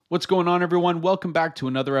What's going on, everyone? Welcome back to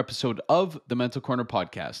another episode of the Mental Corner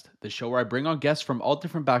Podcast, the show where I bring on guests from all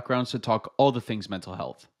different backgrounds to talk all the things mental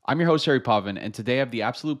health. I'm your host, Harry Pavin, and today I have the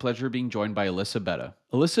absolute pleasure of being joined by Alyssa Bette.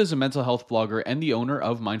 Alyssa is a mental health blogger and the owner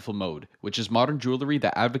of Mindful Mode, which is modern jewelry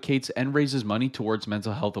that advocates and raises money towards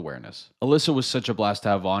mental health awareness. Alyssa was such a blast to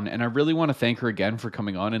have on, and I really want to thank her again for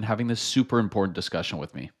coming on and having this super important discussion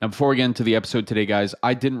with me. Now, before we get into the episode today, guys,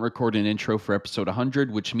 I didn't record an intro for episode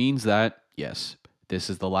 100, which means that, yes, this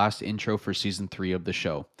is the last intro for season 3 of the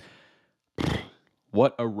show.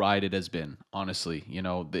 What a ride it has been, honestly. You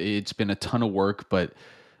know, it's been a ton of work, but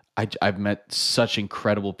I've met such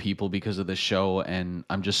incredible people because of this show, and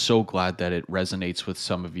I'm just so glad that it resonates with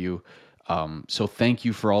some of you. So thank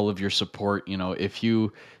you for all of your support. You know, if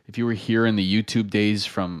you were here in the YouTube days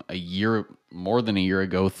from more than a year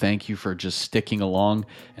ago, thank you for just sticking along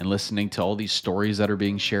and listening to all these stories that are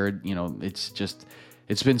being shared. You know,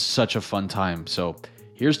 it's been such a fun time. So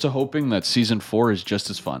here's to hoping that season 4 is just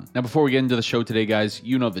as fun. Now, before we get into the show today, guys,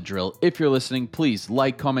 you know the drill. If you're listening, please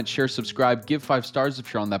like, comment, share, subscribe, give 5 stars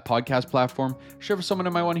if you're on that podcast platform. Share with someone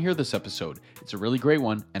who might want to hear this episode. It's a really great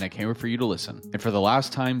one, and I can't wait for you to listen. And for the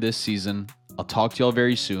last time this season, I'll talk to y'all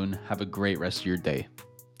very soon. Have a great rest of your day.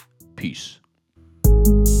 Peace.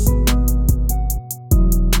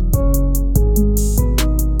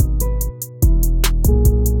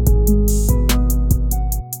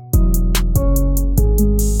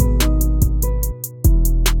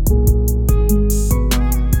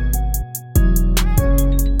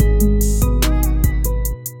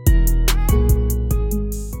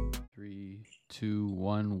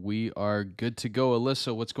 We are good to go.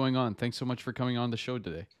 Alyssa, what's going on? Thanks so much for coming on the show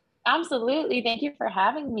today. Absolutely. Thank you for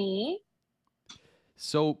having me.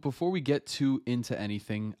 So before we get into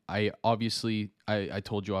anything, I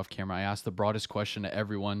told you off camera, I asked the broadest question to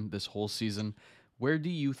everyone this whole season. Where do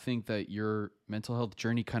you think that your mental health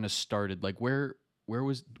journey kind of started? Like where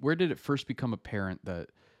did it first become apparent that,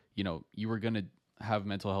 you know, you were going to have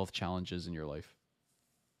mental health challenges in your life?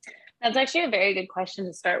 That's actually a very good question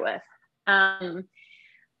to start with.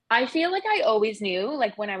 I feel like I always knew,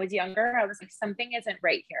 like when I was younger, I was like, something isn't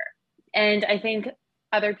right here. And I think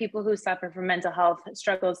other people who suffer from mental health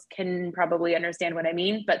struggles can probably understand what I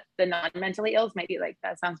mean, but the non-mentally ills might be like,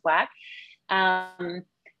 that sounds whack.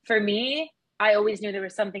 For me, I always knew there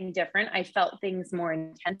was something different. I felt things more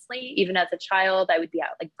intensely. Even as a child, I would be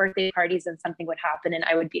at like birthday parties and something would happen and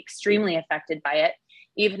I would be extremely affected by it,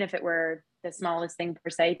 even if it were the smallest thing per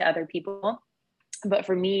se to other people. But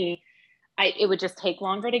for me, it would just take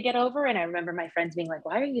longer to get over. And I remember my friends being like,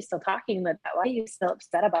 why are you still talking about that? Why are you still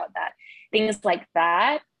upset about that? Things like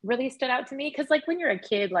that really stood out to me. Cause like when you're a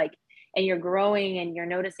kid, like, and you're growing and you're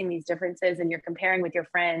noticing these differences and you're comparing with your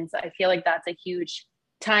friends, I feel like that's a huge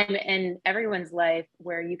time in everyone's life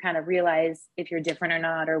where you kind of realize if you're different or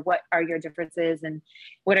not, or what are your differences and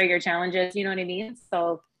what are your challenges, you know what I mean?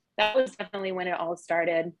 So that was definitely when it all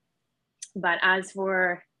started. But as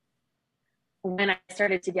for when I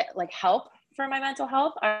started to get like help for my mental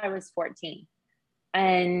health, I was 14.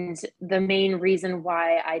 And the main reason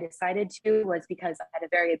why I decided to was because I had a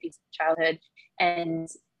very abusive childhood. And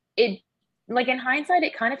it, like in hindsight,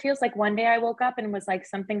 it kind of feels like one day I woke up and was like,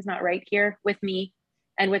 something's not right here with me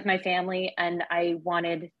and with my family. And I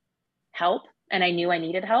wanted help and I knew I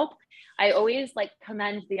needed help. I always like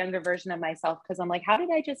commend the younger version of myself because I'm like, how did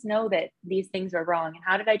I just know that these things were wrong? And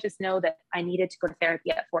how did I just know that I needed to go to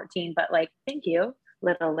therapy at 14? But like, thank you,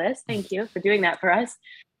 little Liz. Thank you for doing that for us.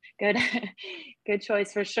 Good, good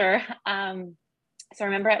choice for sure. So I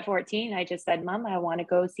remember at 14, I just said, Mom, I want to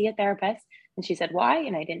go see a therapist. And she said, why?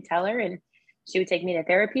 And I didn't tell her. And she would take me to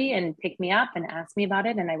therapy and pick me up and ask me about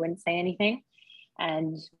it. And I wouldn't say anything.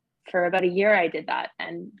 And for about a year, I did that.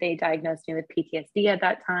 And they diagnosed me with PTSD at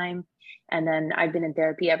that time. And then I've been in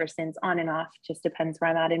therapy ever since, on and off, just depends where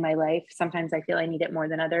I'm at in my life. Sometimes I feel I need it more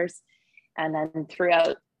than others. And then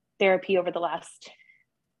throughout therapy over the last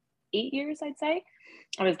 8 years, I'd say,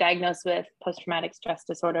 I was diagnosed with post-traumatic stress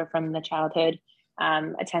disorder from the childhood,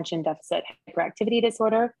 attention deficit hyperactivity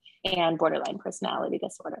disorder, and borderline personality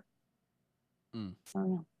disorder.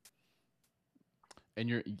 So,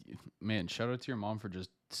 yeah. And shout out to your mom for just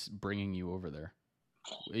bringing you over there.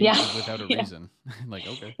 Yeah. Without a reason. Like,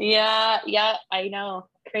 okay. Yeah, I know.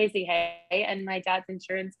 Crazy, hey. And my dad's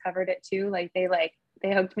insurance covered it too. Like they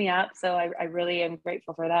hooked me up. So I really am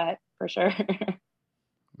grateful for that, for sure.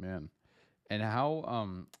 Man. And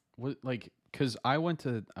how because I went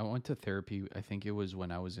to therapy, I think it was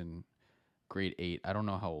when I was in grade 8. I don't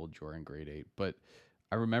know how old you are in grade 8, but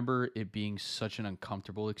I remember it being such an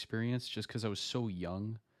uncomfortable experience just because I was so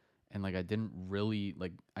young and like I didn't really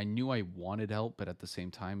like, I knew I wanted help, but at the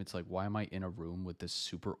same time it's like, why am I in a room with this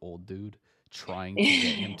super old dude trying to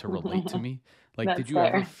get him to relate to me? Like, did That's you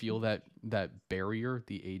ever fair. feel that barrier,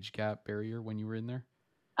 the age gap barrier, when you were in there?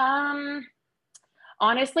 Um,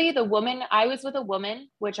 Honestly, the woman I was with, a woman,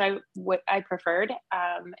 which I preferred,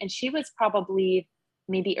 and she was probably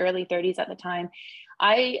maybe early 30s at the time.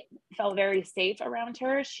 I felt very safe around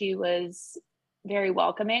her. She was very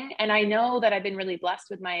welcoming, and I know that I've been really blessed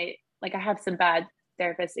with my, like, I have some bad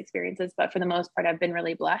therapist experiences, but for the most part I've been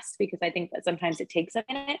really blessed, because I think that sometimes it takes a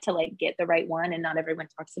minute to like get the right one, and not everyone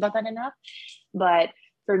talks about that enough. But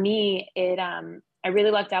for me, it I really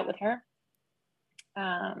lucked out with her.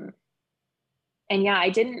 Um and yeah, I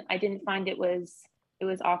didn't find it was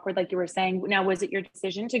awkward, like you were saying. Now, was it your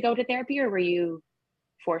decision to go to therapy, or were you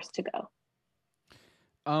forced to go?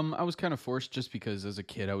 I was kind of forced, just because as a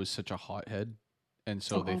kid I was such a hothead, and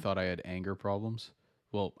so they Okay. thought I had anger problems.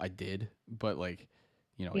 Well, I did, but like,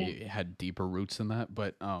 Yeah. it had deeper roots than that.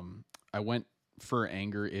 But I went for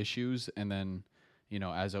anger issues, and then,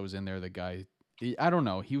 as I was in there, the guy, I don't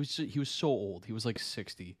know, he was so old. He was like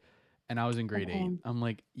 60, and I was in grade 8. Okay. I'm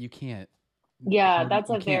like, you can't, Yeah, you that's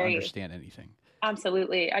a can't very, understand anything.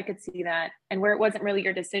 absolutely, I could see that. And where it wasn't really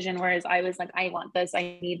your decision, whereas I was like, I want this,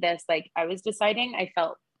 I need this. Like I was deciding, I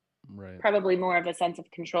felt Right. probably more of a sense of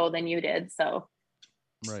control than you did. So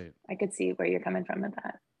Right. I could see where you're coming from with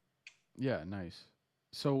that. Yeah, nice.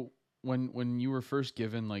 So when you were first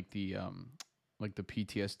given like the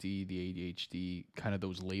PTSD, the ADHD, kind of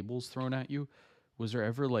those labels thrown at you, was there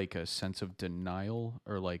ever like a sense of denial,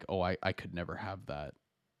 or like, oh, I could never have that?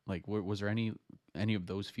 Like, was there any of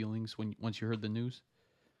those feelings when once you heard the news?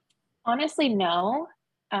 Honestly, no.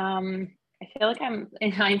 I feel like I'm,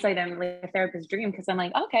 in hindsight, I'm like a therapist's dream, because I'm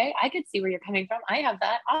like, okay, I could see where you're coming from. I have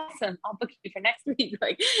that. Awesome. I'll book you for next week.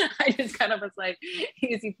 Like, I just kind of was like,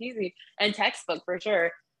 easy peasy, and textbook for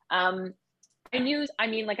sure. Um, I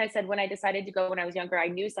mean, like I said, when I decided to go when I was younger, I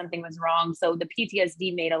knew something was wrong. So the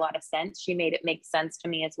PTSD made a lot of sense. She made it make sense to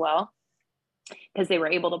me as well, because they were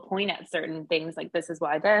able to point at certain things like, this is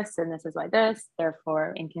why this and this is why this,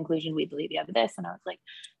 therefore in conclusion we believe you have this. And I was like,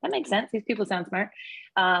 that makes sense, these people sound smart.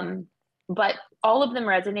 But all of them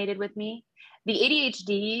resonated with me. The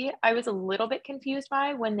ADHD, I was a little bit confused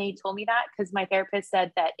by when they told me that, because my therapist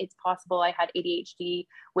said that it's possible I had ADHD,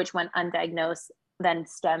 which when undiagnosed then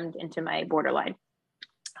stemmed into my borderline.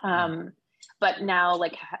 Mm. But now,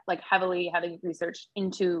 like heavily having researched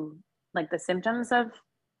into like the symptoms of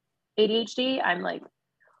ADHD, I'm like,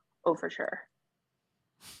 oh, for sure.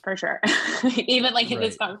 Even like in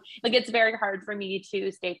this, Right. like it's very hard for me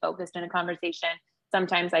to stay focused in a conversation.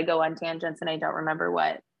 Sometimes I go on tangents and I don't remember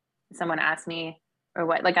what someone asked me, or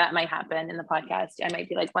what, like that might happen in the podcast. I might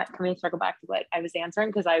be like, what, can we circle back to what I was answering?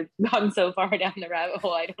 Because I've gone so far down the rabbit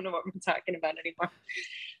hole, I don't know what we're talking about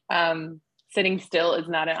anymore. Sitting still is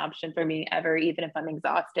not an option for me ever, even if I'm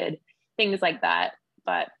exhausted, things like that.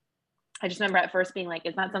 But I just remember at first being like,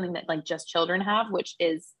 it's not something that like just children have, which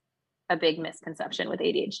is a big misconception with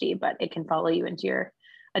ADHD, but it can follow you into your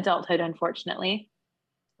adulthood, unfortunately,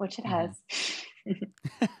 which it Hmm. has.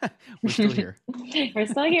 We're still here. We're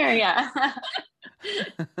still here, yeah.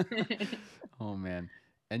 Oh man.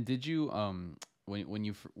 And did you when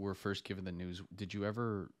you were first given the news, did you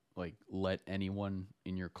ever like let anyone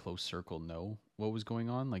in your close circle know what was going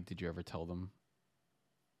on? Like, did you ever tell them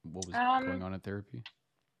what was going um, on in therapy?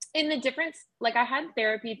 in the difference, like I had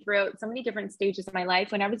therapy throughout so many different stages of my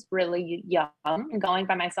life. When I was really young and going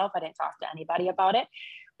by myself, I didn't talk to anybody about it.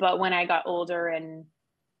 But when I got older, and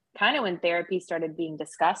kind of when therapy started being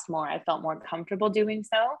discussed more, I felt more comfortable doing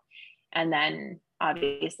so. And then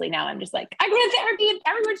obviously now I'm just like, I go to therapy and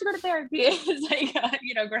everyone should go to therapy. It's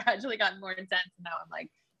like, gradually gotten more intense. And now I'm like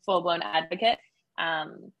full blown advocate.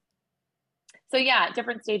 Um, so yeah,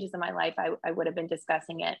 different stages of my life, I would have been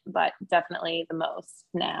discussing it, but definitely the most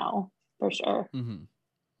now, for sure. Mm-hmm.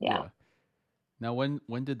 Yeah. Yeah. Now,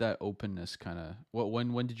 when did that openness kind of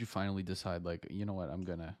when did you finally decide, like, you know what, I'm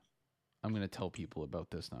gonna tell people about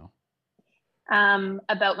this now?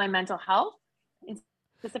 About my mental health in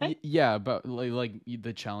specific. Yeah, about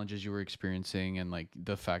the challenges you were experiencing, and like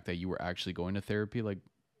the fact that you were actually going to therapy. Like,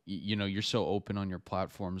 you're so open on your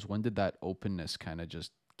platforms. When did that openness kind of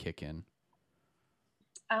just kick in?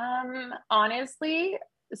 Honestly,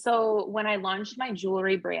 so when I launched my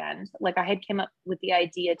jewelry brand, like I had came up with the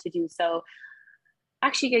idea to do so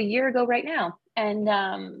actually a year ago right now. And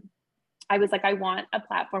I was like, I want a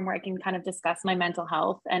platform where I can kind of discuss my mental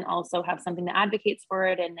health and also have something that advocates for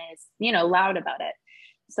it and is, loud about it.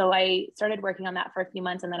 So I started working on that for a few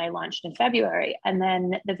months, and then I launched in February. And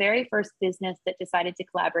then the very first business that decided to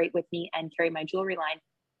collaborate with me and carry my jewelry line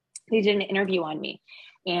they did an interview on me.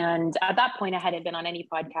 And at that point, I hadn't been on any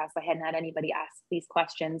podcast. I hadn't had anybody ask these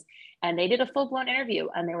questions. And they did a full blown interview.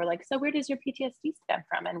 And they were like, so where does your PTSD stem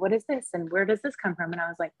from? And what is this? And where does this come from? And I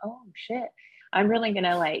was like, oh shit, I'm really going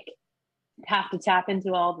to like have to tap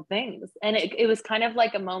into all the things. And it was kind of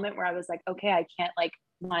like a moment where I was like, okay, I can't like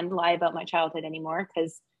lie about my childhood anymore.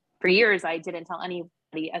 Cause for years I didn't tell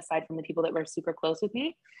anybody aside from the people that were super close with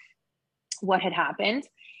me what had happened.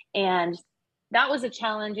 And that was a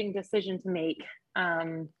challenging decision to make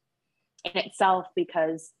in itself,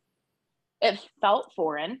 because it felt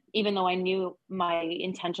foreign, even though I knew my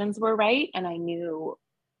intentions were right. And I knew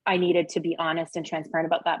I needed to be honest and transparent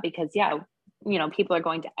about that, because people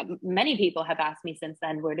are many people have asked me since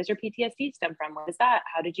then, where does your PTSD stem from? What is that?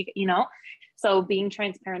 How did you get, so being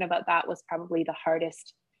transparent about that was probably the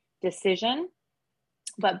hardest decision.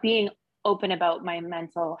 But being open about my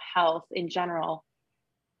mental health in general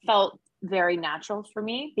felt very natural for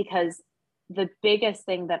me, because the biggest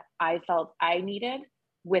thing that I felt I needed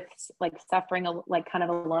with like suffering, like kind of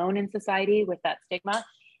alone in society with that stigma,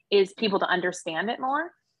 is people to understand it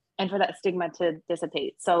more and for that stigma to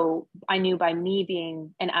dissipate. So I knew by me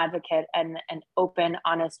being an advocate and an open,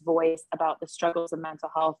 honest voice about the struggles of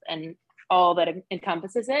mental health and all that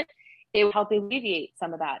encompasses it, it would help alleviate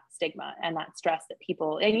some of that stigma and that stress that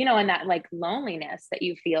people, and that like loneliness that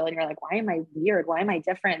you feel. And you're like, why am I weird? Why am I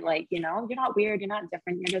different? Like, you're not weird. You're not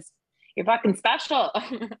different. You're fucking special.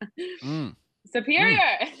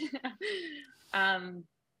 Superior.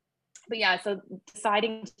 But yeah, so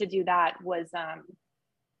deciding to do that was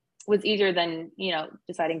easier than,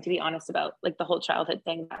 deciding to be honest about like the whole childhood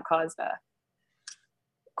thing that caused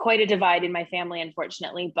quite a divide in my family,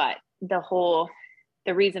 unfortunately. But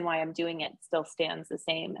the reason why I'm doing it still stands the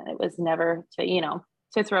same. And it was never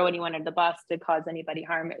to throw anyone under the bus, to cause anybody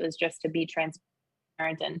harm. It was just to be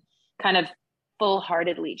transparent and kind of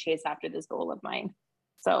full-heartedly chase after this goal of mine.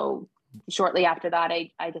 So shortly after that,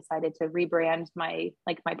 I decided to rebrand my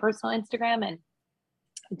personal Instagram and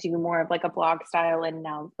do more of like a blog style. And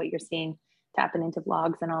now what you're seeing, tapping into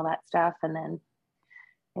vlogs and all that stuff. And then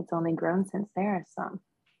it's only grown since there. So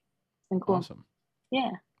it's been cool. Awesome.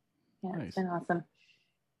 Yeah. Nice. It's been awesome.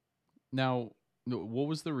 Now, what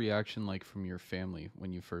was the reaction like from your family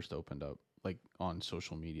when you first opened up, like on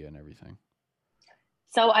social media and everything?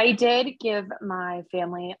 So I did give my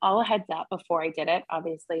family all a heads up before I did it.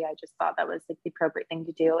 Obviously, I just thought that was like the appropriate thing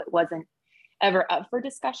to do. It wasn't ever up for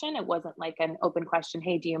discussion. It wasn't like an open question,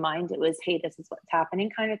 hey, do you mind? It was, hey, this is what's happening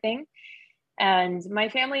kind of thing. And my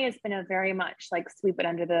family has been a very much like sweep it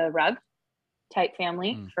under the rug type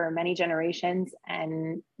family for many generations.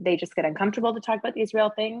 And they just get uncomfortable to talk about these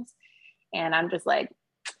real things. And I'm just like,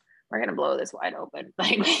 we're going to blow this wide open.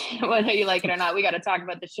 Like, whether you like it or not, we got to talk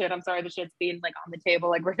about the shit. I'm sorry, the shit's being like on the table.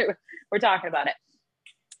 Like we're talking about it.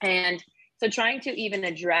 And so trying to even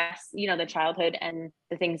address, the childhood and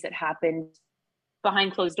the things that happened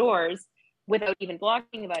behind closed doors without even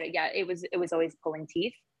blogging about it. Yeah, it was always pulling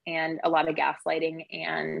teeth and a lot of gaslighting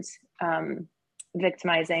and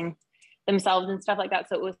victimizing themselves and stuff like that.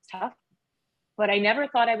 So it was tough, but I never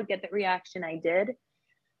thought I would get the reaction I did.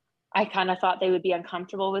 I kind of thought they would be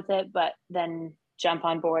uncomfortable with it, but then jump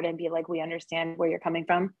on board and be like, we understand where you're coming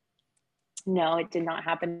from. No, it did not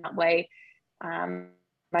happen that way.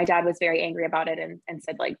 My dad was very angry about it and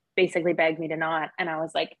said, like, basically begged me to not. And I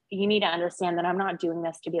was like, you need to understand that I'm not doing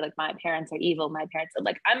this to be like, my parents are evil. My parents are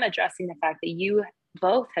like, I'm addressing the fact that you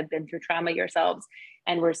both have been through trauma yourselves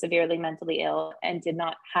and were severely mentally ill and did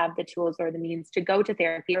not have the tools or the means to go to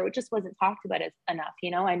therapy, or it just wasn't talked about enough.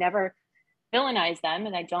 I never villainize them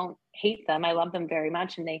and I don't hate them. I love them very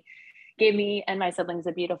much. And they gave me and my siblings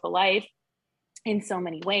a beautiful life in so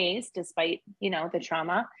many ways, despite, the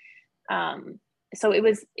trauma. So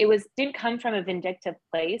it didn't come from a vindictive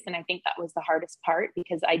place. And I think that was the hardest part,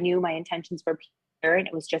 because I knew my intentions were pure and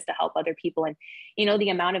it was just to help other people. And, the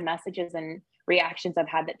amount of messages and reactions I've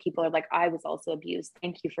had that people are like, I was also abused.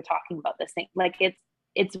 Thank you for talking about this thing. Like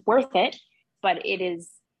it's worth it, but it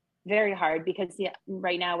is very hard because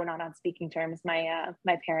right now we're not on speaking terms. My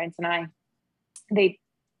parents and I, they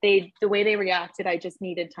the way they reacted, I just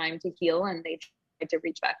needed time to heal, and they tried to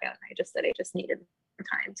reach back out. And I just said I just needed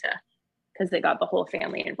time because they got the whole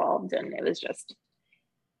family involved, and it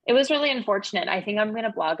was really unfortunate. I think I'm going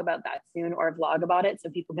to blog about that soon, or vlog about it, so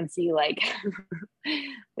people can see like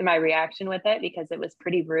my reaction with it, because it was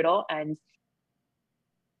pretty brutal. And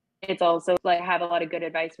it's also like, I have a lot of good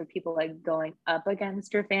advice for people like going up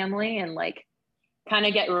against your family and like kind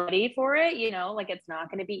of get ready for it. Like, it's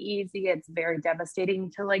not going to be easy. It's very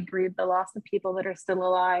devastating to like grieve the loss of people that are still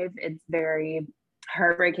alive. It's very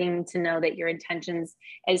heartbreaking to know that your intentions,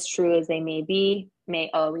 as true as they may be, may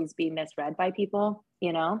always be misread by people,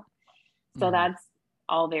 you know? So that's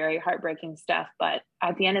all very heartbreaking stuff. But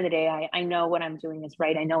at the end of the day, I know what I'm doing is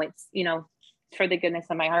right. I know it's, you know, for the goodness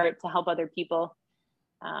of my heart to help other people.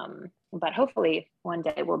 But hopefully one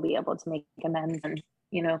day we'll be able to make amends and,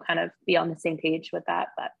 you know, kind of be on the same page with that.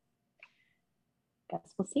 But I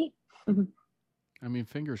guess we'll see. I mean,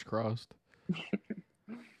 fingers crossed.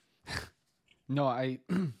 No, I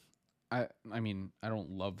mean, I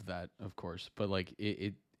don't love that, of course, but like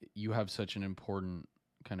you have such an important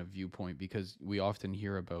kind of viewpoint, because we often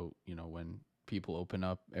hear about, you know, when people open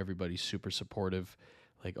up, everybody's super supportive,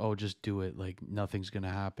 like, oh, just do it, like nothing's going to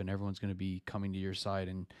happen, everyone's going to be coming to your side,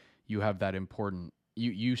 and you have that important,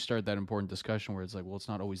 you start that important discussion where it's like, well, it's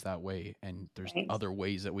not always that way, and there's Right. other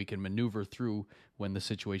ways that we can maneuver through when the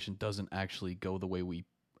situation doesn't actually go the way we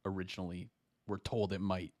originally were told it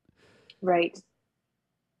might. Right.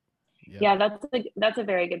 Yeah, that's a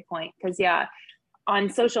very good point. Because yeah, on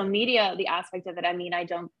social media, the aspect of it, I mean, I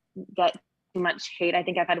don't get too much hate. I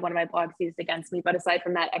think I've had one of my blogs used against me, but aside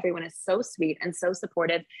from that, everyone is so sweet and so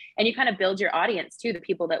supportive. And you kind of build your audience too, the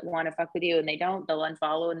people that want to fuck with you and they don't, they'll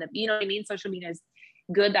unfollow. And you know what I mean? Social media is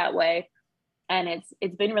good that way. And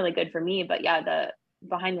it's been really good for me. But yeah, the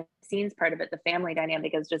behind the scenes part of it, the family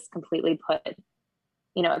dynamic is just completely put,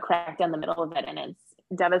 you know, a crack down the middle of it. And it's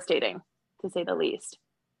devastating to say the least.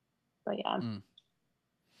 But yeah.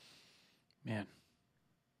 Man.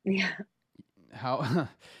 Yeah. How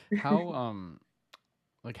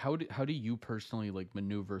like how do you personally like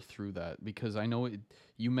maneuver through that? Because I know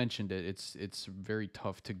you mentioned it, it's very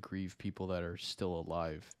tough to grieve people that are still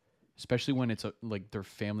alive, especially when it's like their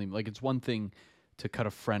family. Like, it's one thing to cut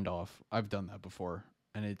a friend off. I've done that before,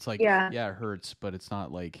 and it's like, Yeah. yeah, it hurts, but it's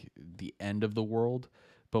not like the end of the world.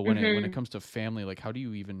 But when it Mm-hmm. comes to family, like, how do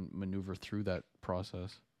you even maneuver through that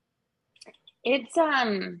process?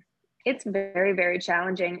 It's very, very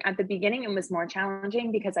challenging. At the beginning, it was more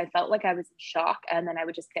challenging because I felt like I was in shock. And then I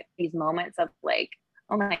would just get these moments of like,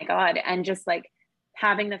 oh my God. And just like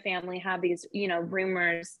having the family have these, you know,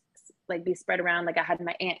 rumors like be spread around. Like I had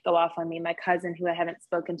my aunt go off on me, my cousin who I haven't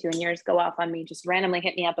spoken to in years go off on me, just randomly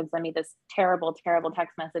hit me up and send me this terrible, terrible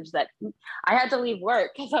text message that I had to leave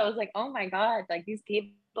work because I was like, oh my God, like these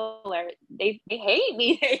people are they hate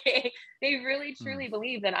me. They really truly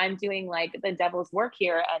believe that I'm doing like the devil's work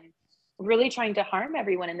here and really trying to harm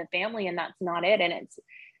everyone in the family, and that's not it. And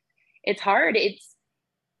it's hard. It's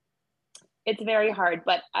very hard,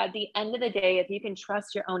 but at the end of the day, if you can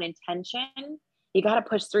trust your own intention, you got to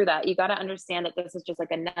push through that. You got to understand that this is just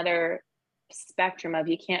like another spectrum of,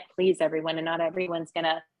 you can't please everyone, and not everyone's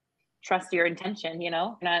gonna trust your intention. You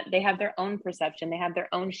know, they have their own perception, they have their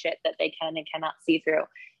own shit that they can and cannot see through.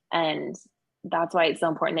 And that's why it's so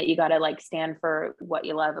important that you got to like stand for what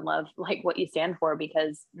you love and love like what you stand for,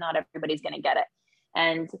 because not everybody's going to get it.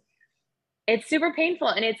 And it's super painful.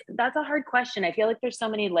 And that's a hard question. I feel like there's so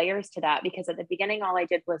many layers to that, because at the beginning, all I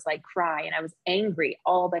did was like cry and I was angry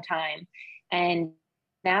all the time. And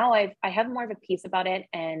now I have more of a peace about it.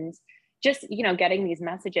 And just, you know, getting these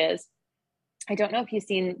messages, I don't know if you've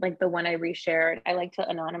seen like the one I reshared. I like to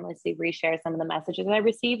anonymously reshare some of the messages I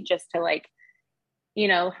received just to like, you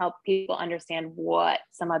know, help people understand what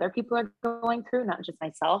some other people are going through, not just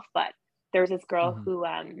myself. But there's this girl who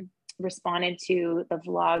responded to the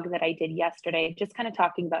vlog that I did yesterday, just kind of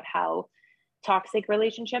talking about how toxic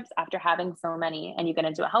relationships, after having so many and you get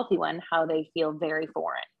into a healthy one, how they feel very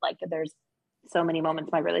foreign. Like there's so many moments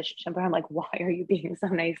in my relationship where I'm like, why are you being so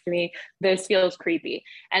nice to me? This feels creepy.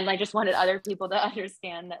 And I just wanted other people to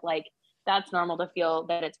understand that like that's normal to feel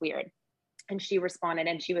that it's weird. And she responded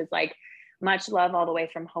and she was like, much love all the way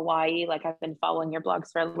from Hawaii. Like I've been following your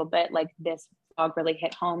blogs for a little bit. Like this blog really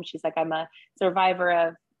hit home. She's like, I'm a survivor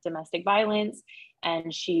of domestic violence.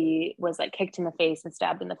 And she was like kicked in the face and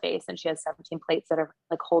stabbed in the face. And she has 17 plates that are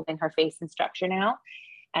like holding her face in structure now.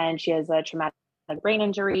 And she has a traumatic brain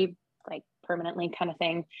injury, like permanently kind of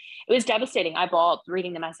thing. It was devastating. I bawled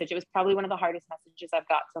reading the message. It was probably one of the hardest messages I've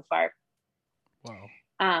got so far.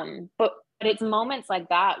 Wow. But it's moments like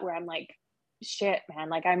that where I'm like, shit, man,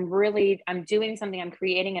 like I'm doing something. I'm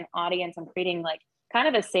creating an audience. I'm creating like kind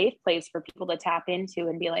of a safe place for people to tap into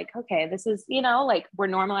and be like, okay, this is, you know, like we're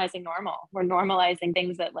normalizing normal. We're normalizing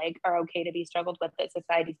things that like are okay to be struggled with, that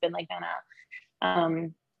society's been like,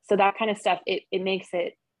 no. So that kind of stuff, it makes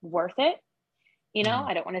it worth it. You know,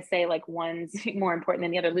 I don't want to say like one's more important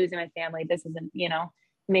than the other. Losing my family, this isn't, you know,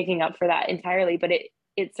 making up for that entirely, but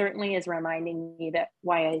it certainly is reminding me that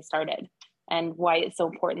why I started and why it's so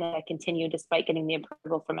important that I continue despite getting the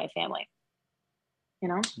approval from my family. you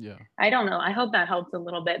know? Yeah. I don't know. I hope that helps a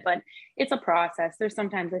little bit, but it's a process. There's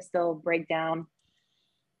sometimes I still break down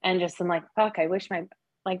and just I'm like, fuck, I wish I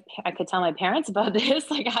could tell my parents about this.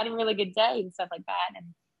 Like I had a really good day and stuff like that. And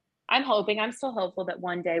I'm still hopeful that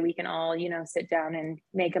one day we can all, sit down and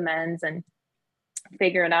make amends and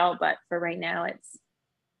figure it out. But for right now,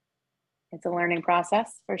 it's a learning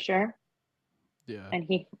process for sure. Yeah. And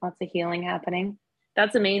lots of healing happening.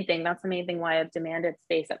 That's the main thing. That's the main thing why I've demanded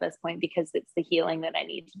space at this point, because it's the healing that I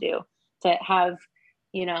need to do to have,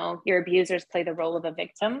 your abusers play the role of a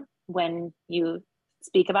victim when you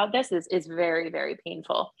speak about this is very, very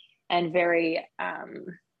painful and very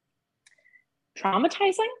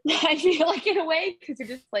traumatizing. I feel like in a way, because you're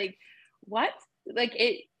just like, what? Like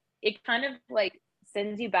it kind of like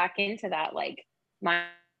sends you back into that like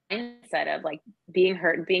mindset of like being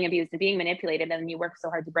hurt and being abused and being manipulated, and you work so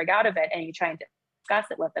hard to break out of it, and you try and discuss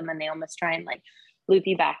it with them, and they almost try and like loop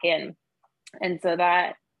you back in. And so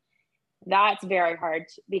that's very hard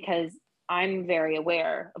because I'm very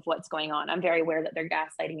aware of what's going on. I'm very aware that they're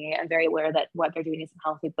gaslighting me. I'm very aware that what they're doing is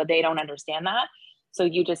unhealthy, but they don't understand that. So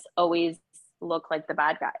you just always look like the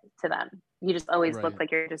bad guy to them. You just always look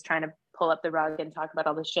like you're just trying to pull up the rug and talk about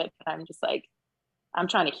all this shit. But I'm just like, I'm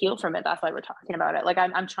trying to heal from it. That's why we're talking about it. Like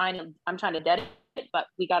I'm trying to dead it, but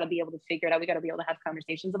we got to be able to figure it out. We got to be able to have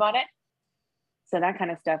conversations about it. So that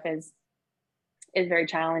kind of stuff is very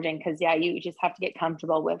challenging because you just have to get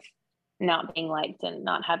comfortable with not being liked and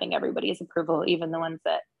not having everybody's approval, even the ones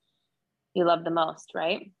that you love the most,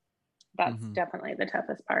 right? That's definitely the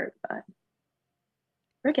toughest part, but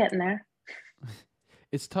we're getting there.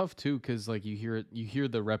 It's tough too, because like you hear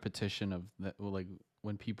the repetition of that, like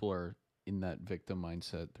when people are in that victim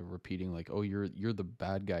mindset, they're repeating like, oh, you're the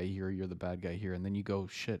bad guy here, you're the bad guy here, and then you go,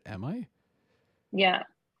 shit, am I? Yeah,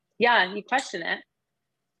 you question it.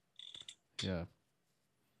 Yeah,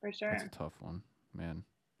 for sure. That's a tough one, man.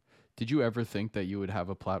 Did you ever think that you would have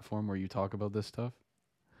a platform where you talk about this stuff?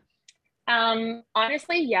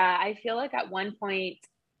 Honestly, yeah. I feel like at one point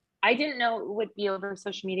I didn't know it would be over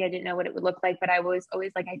social media. I didn't know what it would look like, but I was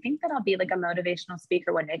always like, I think that I'll be like a motivational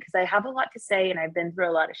speaker one day because I have a lot to say and I've been through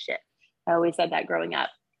a lot of shit. I always said that growing up.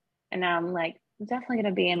 And now I'm like, I'm definitely going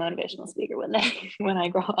to be a motivational speaker one day when I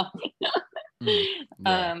grow up.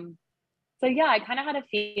 Yeah. So yeah, I kind of had a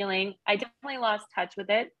feeling. I definitely lost touch with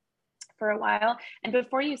it for a while. And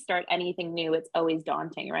before you start anything new, it's always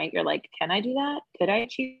daunting, right? You're like, can I do that? Could I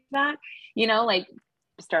achieve that? Like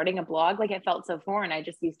starting a blog, like it felt so foreign. I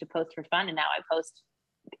just used to post for fun. And now I post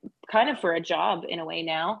kind of for a job in a way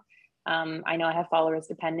now. I know I have followers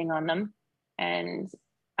depending on them. And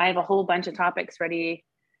I have a whole bunch of topics ready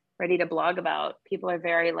to blog about. People are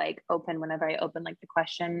very like open whenever I open like the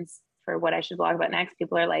questions for what I should blog about next.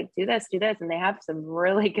 People are like, do this, and they have some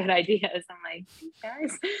really good ideas. I'm like,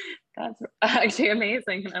 guys, that's actually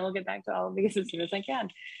amazing, and I will get back to all of these as soon as I can.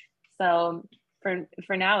 So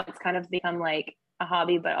for now, it's kind of become like a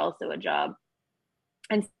hobby, but also a job,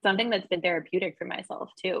 and something that's been therapeutic for myself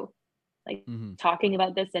too. Like talking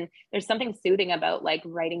about this, and there's something soothing about like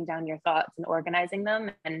writing down your thoughts and organizing them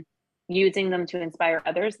and using them to inspire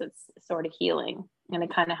others. That's sort of healing, and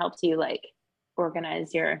it kind of helps you like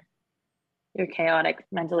organize your chaotic,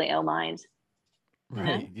 mentally ill mind.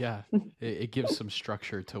 Right. Yeah. It gives some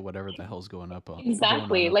structure to whatever the hell's going on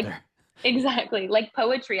Exactly. up Like there. exactly. Like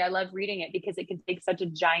poetry. I love reading it because it can take such a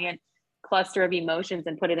giant cluster of emotions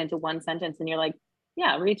and put it into one sentence. And you're like,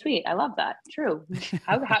 yeah, retweet. I love that. True.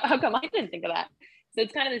 How come I didn't think of that? So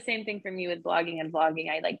it's kind of the same thing for me with blogging and vlogging.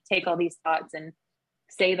 I like take all these thoughts and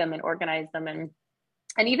say them and organize them. And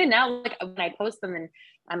even now, like when I post them and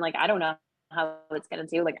I'm like, I don't know how it's going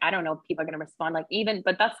to do. Like, I don't know if people are going to respond. Like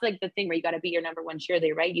but that's like the thing where you got to be your number one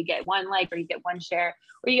cheerleader, right? You get one like, or you get one share,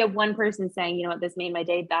 or you get one person saying, you know what, this made my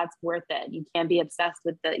day. That's worth it. You can't be obsessed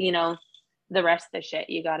with the rest of the shit.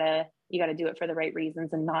 You gotta do it for the right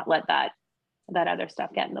reasons and not let that other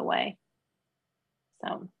stuff get in the way.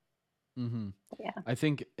 So, yeah. I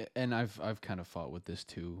think, and I've kind of fought with this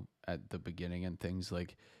too at the beginning and things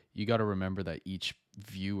like, you got to remember that each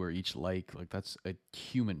view or each like that's a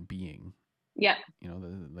human being. Yeah.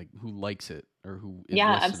 Like who likes it or who is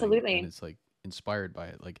yeah, listening absolutely. and it's like inspired by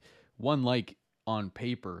it. Like one like on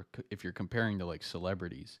paper, if you're comparing to like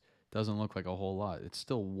celebrities, doesn't look like a whole lot. It's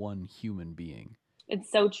still one human being.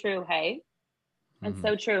 It's so true. Hey, it's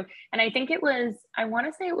so true. And I think I want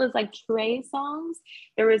to say it was like Trey Songs.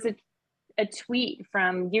 There was a tweet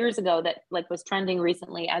from years ago that like was trending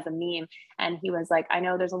recently as a meme, and he was like, I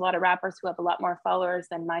know there's a lot of rappers who have a lot more followers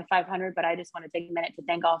than my 500, but I just want to take a minute to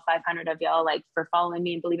thank all 500 of y'all like for following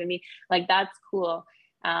me and believing me. Like that's cool.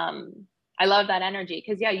 I love that energy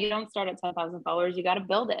because you don't start at 10,000 followers, you got to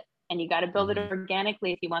build it, and you got to build it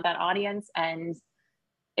organically if you want that audience. And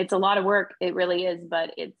it's a lot of work. It really is,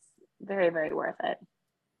 but it's very, very worth it.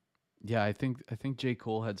 Yeah, I think J.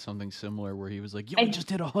 Cole had something similar where he was like, "Yo, I I just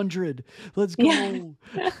hit 100. Let's Yeah, go."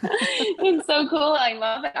 it's so cool. I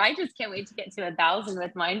love it. I just can't wait to get to 1,000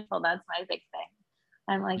 with Mindful. That's my big thing.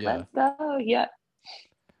 I'm like, Yeah, let's go. Yeah.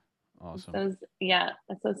 awesome,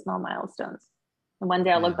 It's those small milestones. And one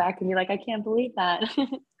day I'll look man. back and be like, I can't believe that.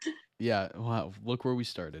 Yeah, wow. Look where we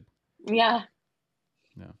started. Yeah,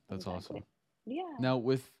 Yeah, that's exactly. awesome. Yeah. Now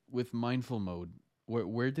with mindful mode,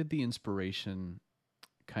 where did the inspiration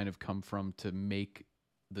kind of come from to make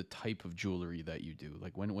the type of jewelry that you do?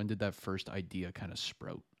 Like when did that first idea kind of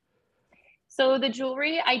sprout? So the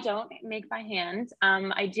jewelry I don't make by hand.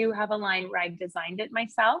 I do have a line where I've designed it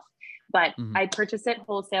myself, but Hmm. I purchase it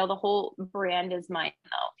wholesale. The whole brand is mine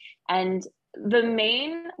though. And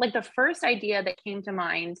the first idea that came to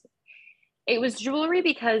mind, it was jewelry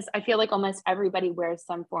because I feel like almost everybody wears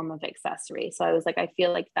some form of accessory. So I was like, I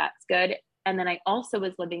feel like that's good. And then I also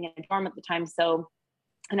was living in a dorm at the time.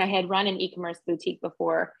 And I had run an e-commerce boutique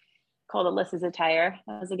before called Alyssa's Attire.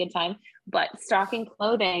 That was a good time. But stocking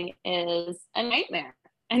clothing is a nightmare.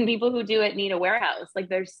 And people who do it need a warehouse. Like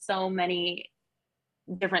there's so many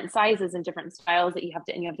different sizes and different styles that you have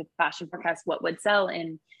to fashion forecast what would sell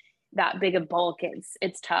in that big a bulk.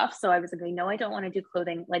 It's tough. So I was like, no, I don't want to do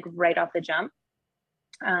clothing like right off the jump.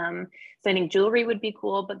 So I think jewelry would be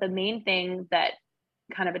cool. But the main thing that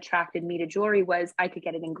kind of attracted me to jewelry was I could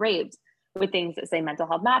get it engraved with things that say mental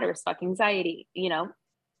health matters, fuck anxiety,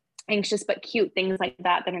 anxious but cute, things like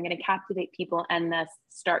that are going to captivate people and thus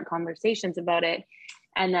start conversations about it.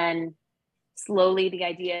 And then slowly the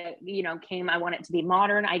idea, came, I want it to be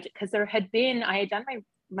modern. Because I had done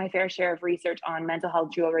my fair share of research on mental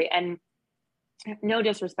health jewelry, and no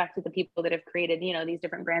disrespect to the people that have created, these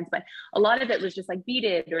different brands, but a lot of it was just like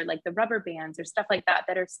beaded or like the rubber bands or stuff like that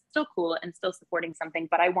are still cool and still supporting something.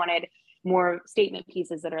 But I wanted more statement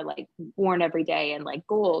pieces that are like worn every day and like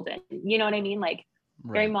gold and you know what I mean? Like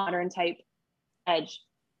very Right. modern type edge.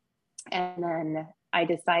 And then I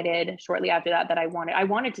decided shortly after that I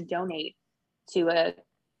wanted to donate to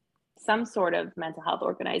some sort of mental health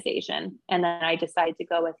organization. And then I decided to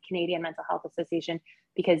go with Canadian Mental Health Association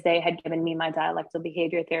because they had given me my dialectal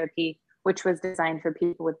behavior therapy, which was designed for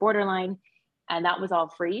people with borderline. And that was all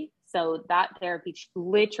free. So that therapy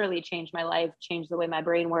literally changed my life, changed the way my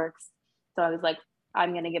brain works. So I was like,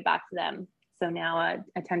 I'm going to give back to them. So now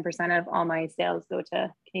a 10% of all my sales go to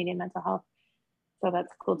Canadian Mental Health. So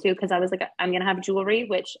that's cool too. Cause I was like, I'm going to have jewelry,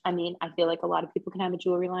 which I mean, I feel like a lot of people can have a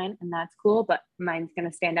jewelry line and that's cool, but mine's going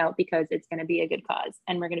to stand out because it's going to be a good cause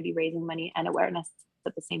and we're going to be raising money and awareness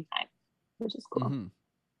at the same time, which is cool. Hmm.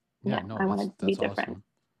 Yeah, Yeah. no, I that's wanted to be that's different. awesome.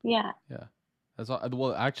 Yeah. Yeah.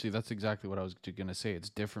 Well, actually, that's exactly what I was going to say.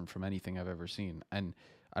 It's different from anything I've ever seen. And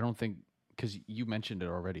I don't think, because you mentioned it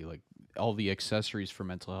already, like all the accessories for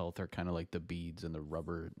mental health are kind of like the beads and the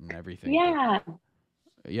rubber and everything. But Yeah.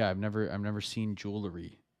 yeah, I've never seen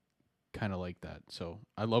jewelry kind of like that. So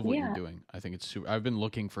I love what you're Yeah. doing. I think it's super. I've been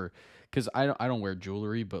looking for, because I don't wear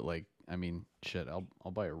jewelry, but like, I mean, shit,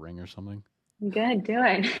 I'll buy a ring or something. Good. Do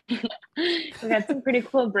it. We got some pretty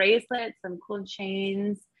cool bracelets, some cool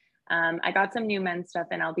chains. I got some new men's stuff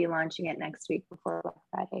and I'll be launching it next week before Black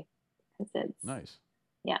Friday because Nice.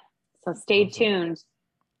 yeah. So stay Awesome. tuned,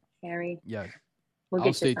 Harry. Yeah, We'll I'll get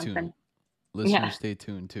you stay tuned. something. Listeners, Yeah. stay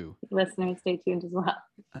tuned too. Listeners, stay tuned as well.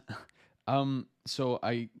 So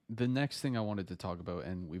the next thing I wanted to talk about,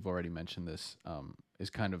 and we've already mentioned this, is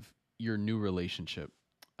kind of your new relationship.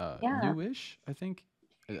 Yeah. Newish, I think.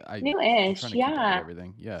 I'm New-ish. trying to keep up with Yeah.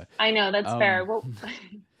 everything. Yeah. I know that's fair. Um, Well,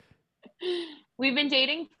 we've been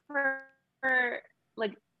dating for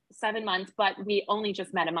like 7 months, but we only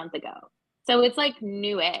just met a month ago. So it's like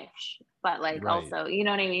newish, but like right. also, you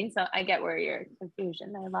know what I mean? So I get where your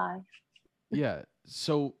confusion may lie. Yeah.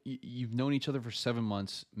 So you've known each other for 7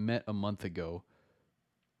 months, met a month ago.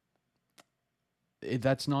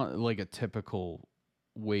 That's not like a typical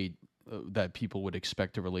way that people would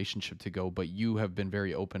expect a relationship to go, but you have been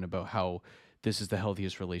very open about how this is the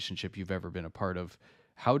healthiest relationship you've ever been a part of.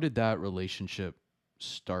 How did that relationship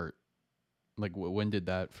start? Like, when did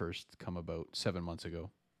that first come about? 7 months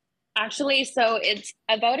ago. Actually, so it's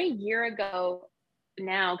about a year ago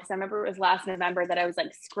now, because I remember it was last November that I was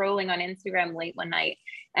like scrolling on Instagram late one night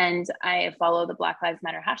and I follow the Black Lives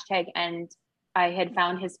Matter hashtag and I had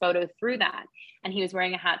found his photo through that. And he was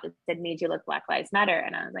wearing a hat that said, "Made you look Black Lives Matter."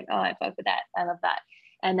 And I was like, oh, I fuck with that. I love that.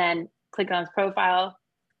 And then clicked on his profile,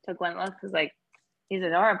 took one look, was like, he's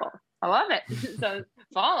adorable. I love it. So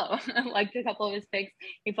follow. Liked a couple of his pics.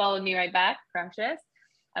 He followed me right back. Precious.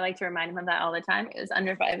 I like to remind him of that all the time. It was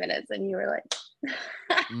under 5 minutes, and you were like,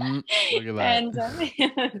 look at that. And look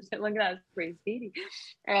at that, it's pretty speedy.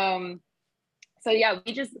 So yeah,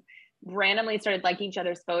 we just randomly started liking each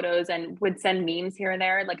other's photos and would send memes here and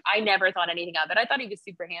there. Like I never thought anything of it. I thought he was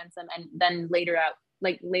super handsome, and then later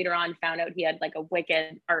on found out he had like a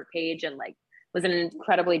wicked art page and like was an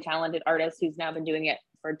incredibly talented artist who's now been doing it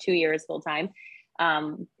for 2 years full time,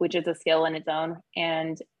 which is a skill in its own.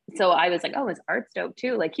 And so I was like, oh, his art's dope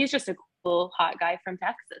too. Like he's just a cool hot guy from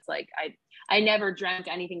Texas. Like I never dreamt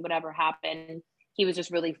anything would ever happen. He was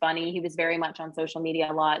just really funny. He was very much on social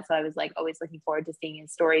media a lot. So I was like always looking forward to seeing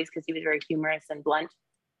his stories because he was very humorous and blunt.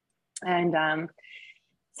 And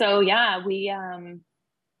so yeah,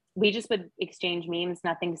 we just would exchange memes,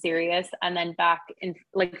 nothing serious. And then back in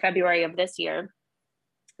like February of this year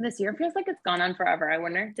feels like it's gone on forever. I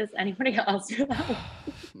wonder, does anybody else feel that?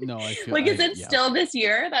 No, I feel like, is it still this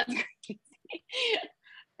year? That's crazy.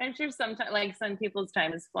 I'm sure sometimes like some people's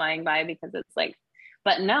time is flying by because it's like,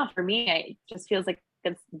 but no, for me, it just feels like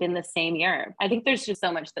it's been the same year. I think there's just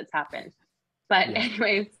so much that's happened. But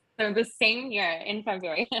anyways, so the same year in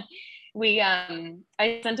February,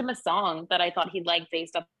 I sent him a song that I thought he'd like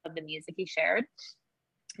based off of the music he shared.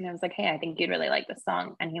 And I was like, hey, I think you'd really like this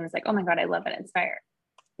song. And he was like, oh my God, I love it. It's fire.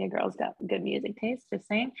 Your girl's got good music taste, just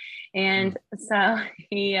saying. And so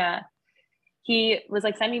he was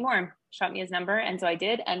like, send me more, shot me his number. And so I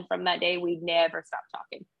did. And from that day, we never stopped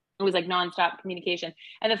talking. It was like nonstop communication.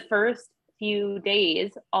 And the first few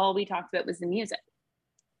days, all we talked about was the music.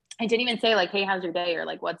 I didn't even say like, hey, how's your day? Or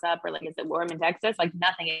like, what's up? Or like, is it warm in Texas? Like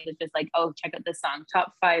nothing. It was just like, oh, check out this song.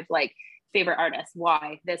 Top 5, like favorite artists.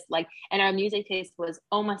 Why this, like, and our music taste was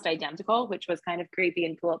almost identical, which was kind of creepy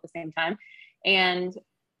and cool at the same time. And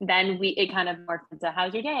then it kind of morphed into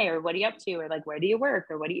how's your day? Or what are you up to? Or like, where do you work?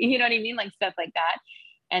 Or what do you know what I mean? Like stuff like that.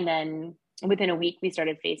 And then within a week, we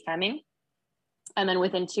started FaceTiming. And then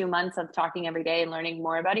within 2 months of talking every day and learning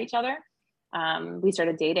more about each other, we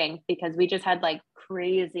started dating because we just had like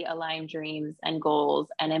crazy aligned dreams and goals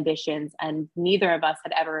and ambitions. And neither of us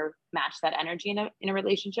had ever matched that energy in a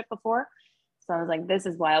relationship before. So I was like, this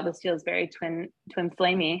is wild. This feels very twin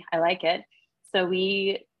flamey. I like it. So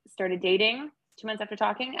we started dating 2 months after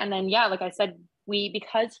talking. And then, yeah, like I said,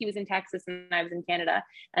 because he was in Texas and I was in Canada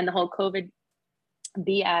and the whole COVID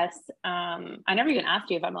BS. I never even asked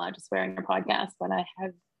you if I'm allowed to swear on your podcast, but I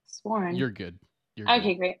have sworn. You're good.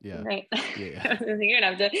 Okay, great. Yeah. Great. Yeah. You're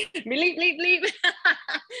gonna have to bleep.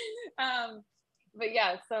 But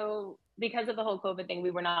yeah, so because of the whole COVID thing,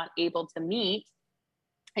 we were not able to meet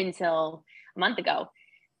until a month ago.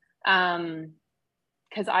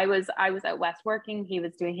 Because I was out west working. He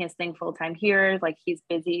was doing his thing full time here. Like he's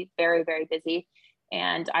busy, very, very busy.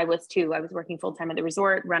 And I was too. I was working full time at the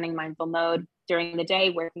resort, running mindful mode during the day,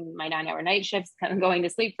 working my 9-hour night shifts, kind of going to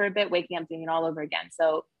sleep for a bit, waking up, doing it all over again.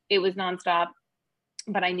 So it was nonstop.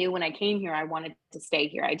 But I knew when I came here, I wanted to stay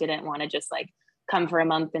here. I didn't want to just like come for a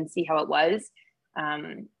month and see how it was.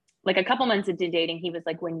 Like a couple months into dating, he was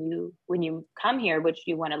like, when you come here, would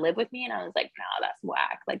you want to live with me? And I was like, no, that's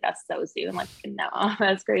whack. Like that's so soon. Like, no,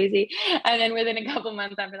 that's crazy. And then within a couple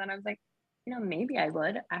months after that, I was like, maybe I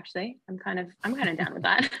would actually. I'm kind of down with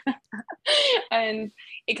that. And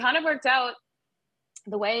it kind of worked out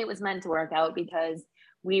the way it was meant to work out because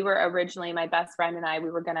we were originally, my best friend and I,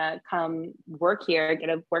 we were going to come work here, get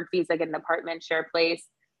a work visa, get an apartment, share a place,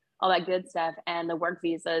 all that good stuff. And the work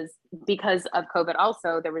visas, because of COVID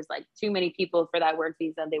also, there was like too many people for that work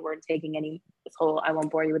visa. They weren't taking I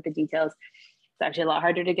won't bore you with the details. It's actually a lot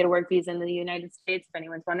harder to get a work visa in the United States. If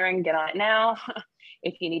anyone's wondering, get on it now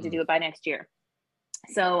if you need to do it by next year.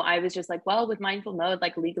 So I was just like, well, with mindful mode,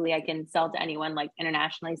 like legally I can sell to anyone like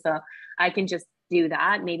internationally. So I can just do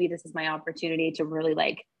that. Maybe this is my opportunity to really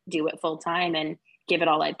like do it full time and give it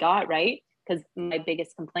all I've got. Right. Because my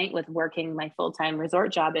biggest complaint with working my full-time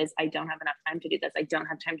resort job is I don't have enough time to do this. I don't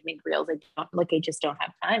have time to make reels. I just don't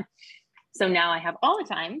have time. So now I have all the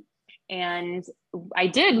time. And I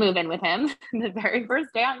did move in with him the very first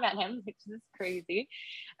day I met him, which is crazy.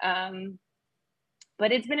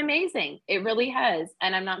 But it's been amazing. It really has.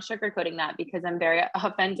 And I'm not sugarcoating that because I'm very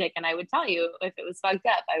authentic. And I would tell you if it was fucked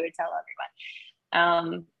up, I would tell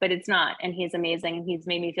everyone. But it's not. And he's amazing. And he's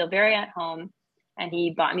made me feel very at home. And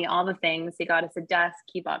he bought me all the things. He got us a desk.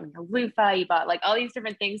 He bought me a loofah. He bought like all these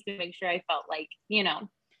different things to make sure I felt like,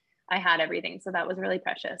 I had everything. So that was really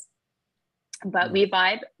precious. But we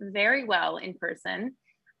vibe very well in person.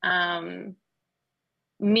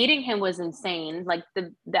 Meeting him was insane. Like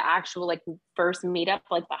the actual like first meetup,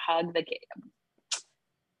 like the hug,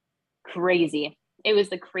 crazy. It was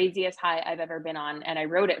the craziest high I've ever been on. And I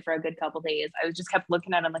rode it for a good couple days. I was just kept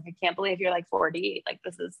looking at him like, I can't believe you're like 4D. Like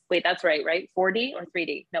wait, that's right? 4D or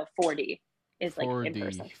 3D? No, 4D is like 4D. in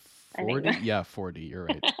person. 40? Yeah, 40. You're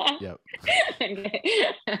right. Yep.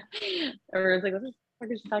 Okay. Everyone's like, what the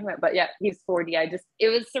fuck is she talking about? But yeah, he's 4D. It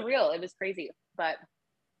was surreal. It was crazy. But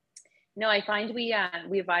no, I find we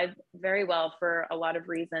vibe very well for a lot of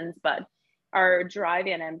reasons, but our drive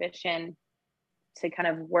and ambition to kind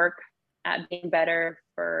of work at being better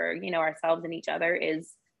for, ourselves and each other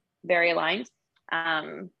is very aligned.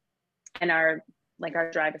 And our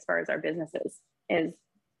drive as far as our businesses is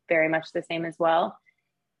very much the same as well.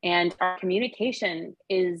 And our communication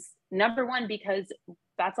is number one, because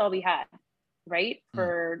that's all we had, right?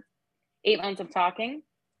 For 8 months of talking,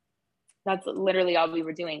 that's literally all we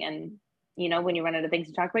were doing. And, when you run out of things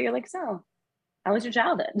to talk about, you're like, so how was your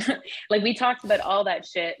childhood? Like we talked about all that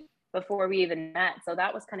shit before we even met. So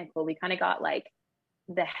that was kind of cool. We kind of got like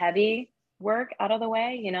the heavy work out of the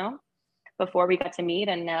way, before we got to meet.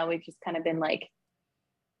 And now we've just kind of been like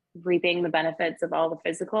reaping the benefits of all the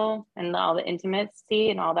physical and all the intimacy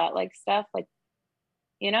and all that like stuff, like,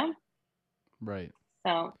 Right.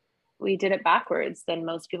 So we did it backwards than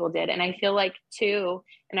most people did. And I feel like too,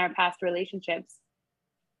 in our past relationships,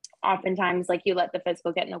 oftentimes like you let the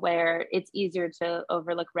physical get in the way, or it's easier to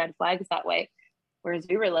overlook red flags that way. Whereas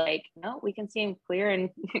we were like, no, we can see him clear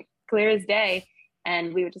and clear as day.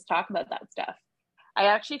 And we would just talk about that stuff. I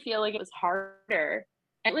actually feel like it was harder.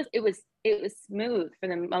 It was smooth for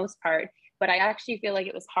the most part, but I actually feel like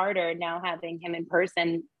it was harder now having him in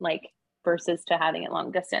person, like versus to having it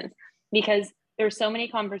long distance, because there's so many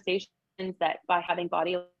conversations that by having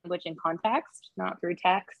body language and context, not through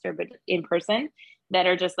text or but in person, that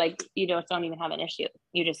are just like, you don't even have an issue.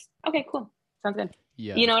 You just, okay, cool. Sounds good.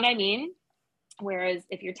 Yeah. You know what I mean? Whereas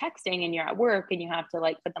if you're texting and you're at work and you have to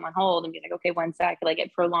like put them on hold and be like, okay, 1 sec, like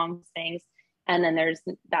it prolongs things. And then there's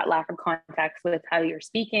that lack of context with how you're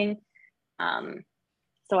speaking.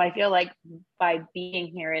 So I feel like by being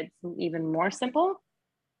here, it's even more simple,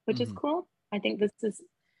 which is cool. I think this is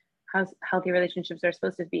how healthy relationships are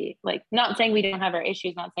supposed to be. Like, not saying we don't have our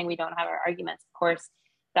issues, not saying we don't have our arguments. Of course,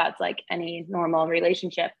 that's like any normal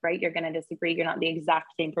relationship, right? You're going to disagree. You're not the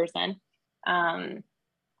exact same person.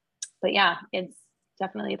 But yeah, it's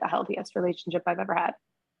definitely the healthiest relationship I've ever had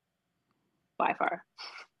by far.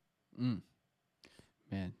 Man.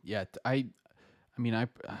 Yeah. I mean,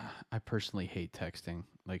 I personally hate texting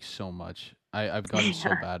like so much. I've gotten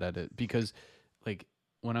so bad at it because like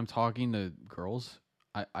when I'm talking to girls,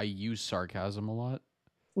 I use sarcasm a lot.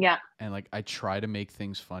 Yeah. And like I try to make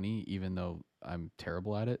things funny even though I'm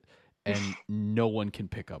terrible at it, and no one can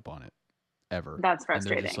pick up on it ever. That's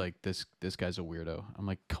frustrating. And they're just like, this guy's a weirdo. I'm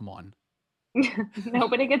like, come on.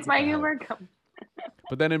 Nobody gets my humor.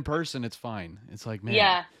 But then in person it's fine. It's like, man.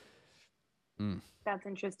 Yeah. That's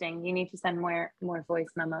interesting. You need to send more voice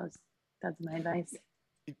memos. That's my advice.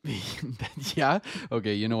 Yeah.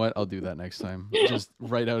 Okay. You know what? I'll do that next time. Just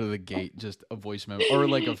right out of the gate, just a voice memo or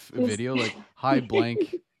like a video, like, "Hi,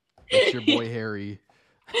 blank. It's your boy Harry."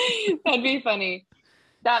 That'd be funny.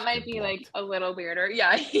 That might be like a little weirder.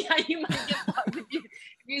 Yeah. Yeah. You might get blocked if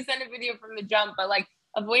you send a video from the jump, but like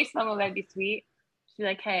a voice memo, that'd be sweet. She's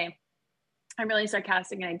like, "Hey, I'm really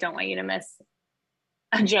sarcastic and I don't want you to miss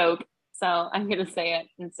a joke. So I'm going to say it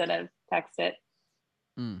instead of text it."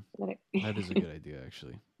 That is a good idea,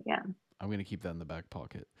 actually. Yeah. I'm going to keep that in the back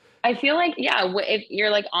pocket. I feel like, yeah, if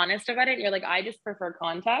you're like honest about it, you're like, I just prefer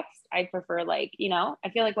context. I prefer like, I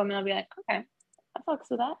feel like women will be like, okay, I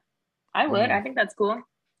fucks with that. I would. I think that's cool.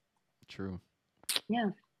 True. Yeah.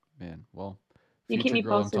 Man, well, you keep me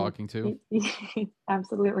girl posted. I'm talking to.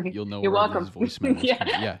 Absolutely. You'll know you're where welcome. these voice memos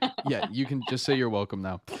yeah. You can just say you're welcome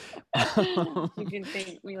now. You can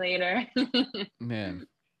thank me later. Man.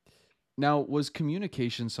 Now, was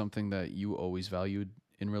communication something that you always valued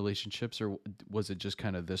in relationships, or was it just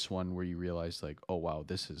kind of this one where you realized like, oh wow,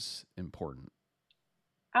 this is important?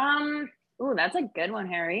 Oh, that's a good one,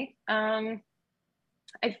 Harry. I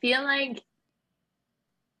feel like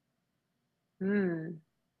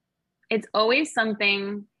it's always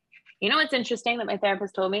something, what's interesting that my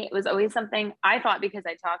therapist told me? It was always something I thought, because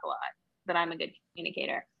I talk a lot, that I'm a good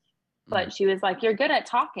communicator. But she was like, you're good at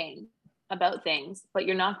talking about things, but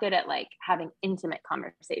you're not good at like having intimate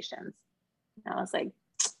conversations. And I was like,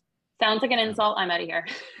 sounds like an insult. I'm out of here.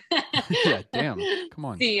 Yeah, damn. Come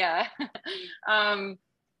on. See ya.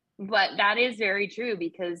 But that is very true,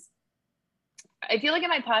 because I feel like in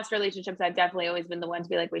my past relationships, I've definitely always been the one to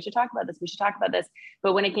be like, we should talk about this. We should talk about this.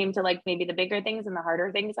 But when it came to like maybe the bigger things and the harder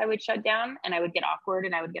things, I would shut down and I would get awkward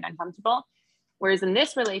and I would get uncomfortable. Whereas in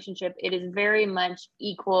this relationship, it is very much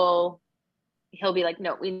equal he'll be like,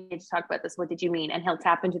 no, we need to talk about this. What did you mean? And he'll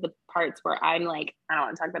tap into the parts where I'm like, I don't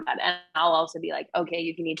want to talk about that. And I'll also be like, okay,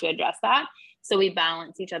 you need to address that. So we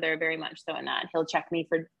balance each other very much so in that. He'll check me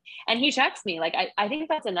for, and he checks me. Like, I think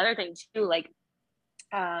that's another thing too. Like,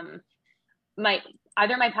 my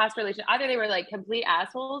past relation, either they were like complete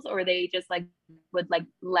assholes or they just like would like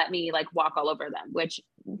let me like walk all over them, which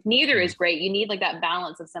neither is great. You need like that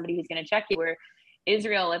balance of somebody who's going to check you. Where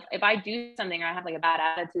Israel, if I do something or I have like a bad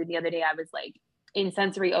attitude, the other day I was like in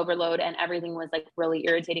sensory overload and everything was like really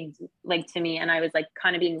irritating to me, and I was like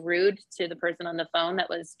kind of being rude to the person on the phone that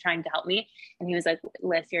was trying to help me, and he was like,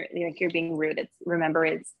 Liz, you're being rude.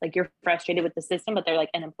 It's like you're frustrated with the system, but they're like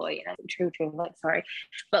an employee. And I was like, true, like sorry.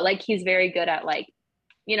 But like he's very good at like,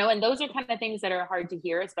 and those are kind of things that are hard to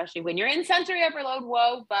hear, especially when you're in sensory overload.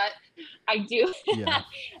 Whoa. But I do,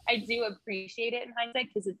 I do appreciate it in hindsight,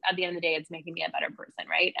 because at the end of the day, it's making me a better person.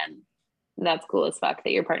 Right. And that's cool as fuck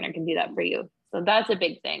that your partner can do that for you. So that's a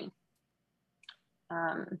big thing.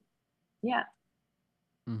 Yeah.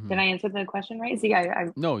 Mm-hmm. Did I answer the question right? See,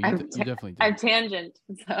 no, you definitely did. I've tangent.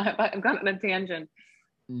 So I've gone on a tangent.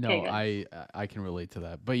 No, okay, I can relate to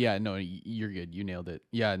that. But yeah, no, you're good. You nailed it.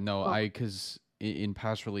 Yeah, no, because in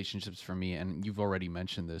past relationships for me, and you've already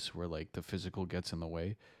mentioned this, where like the physical gets in the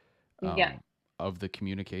way of the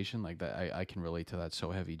communication, like that, I can relate to that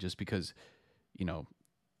so heavy, just because,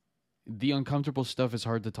 the uncomfortable stuff is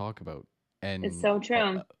hard to talk about. And it's so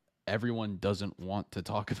true. Everyone doesn't want to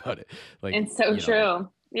talk about it. Like, it's so true.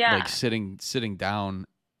 Yeah. Like sitting down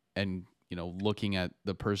and, looking at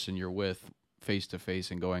the person you're with face to face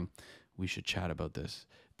and going, we should chat about this.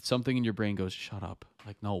 Something in your brain goes, shut up.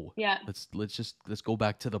 Like, no, let's go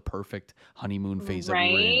back to the perfect honeymoon phase that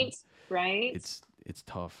we were in. Right. It's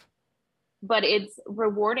tough. But it's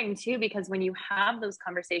rewarding too, because when you have those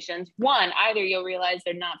conversations, one, either you'll realize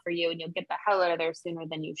they're not for you and you'll get the hell out of there sooner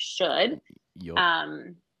than you should. Yep.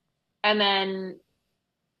 And then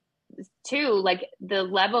two, like the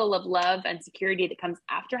level of love and security that comes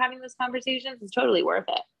after having those conversations is totally worth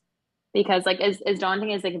it. Because like as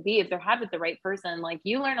daunting as it can be, if they're had with the right person, like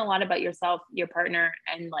you learn a lot about yourself, your partner,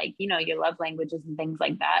 and like, your love languages and things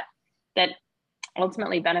like that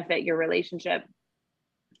ultimately benefit your relationship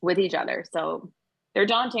with each other. So they're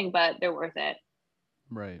daunting, but they're worth it.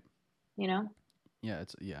 Right. Yeah,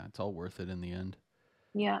 it's all worth it in the end.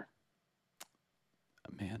 Yeah.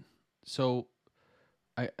 Man. So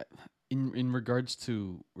in regards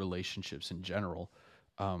to relationships in general,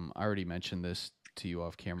 I already mentioned this to you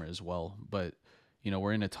off camera as well, but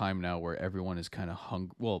we're in a time now where everyone is kind of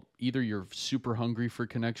hungry. Well, either you're super hungry for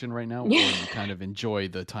connection right now, or you kind of enjoy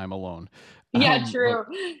the time alone. Yeah, true.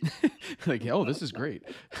 Like, oh, this is great.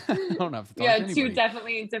 I don't have to talk to anybody. Two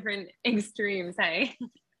definitely different extremes, hey?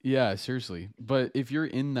 Yeah, seriously. But if you're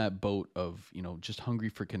in that boat of, just hungry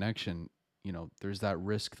for connection, there's that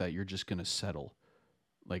risk that you're just going to settle,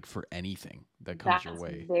 like, for anything that comes your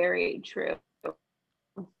way. Very true.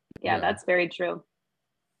 Yeah, that's very true.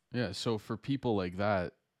 Yeah, so for people like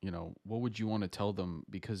that, what would you want to tell them?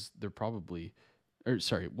 Because they're probably,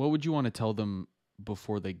 what would you want to tell them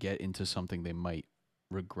before they get into something they might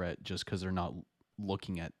regret just because they're not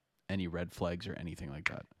looking at any red flags or anything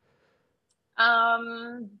like that?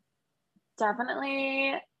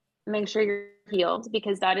 Definitely make sure you're healed,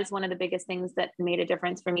 because that is one of the biggest things that made a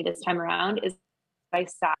difference for me this time around. Is I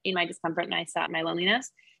sat in my discomfort and I sat in my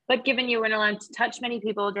loneliness. But given you weren't allowed to touch many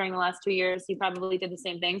people during the last 2 years, you probably did the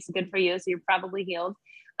same thing. So good for you. So you're probably healed.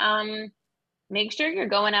 Make sure you're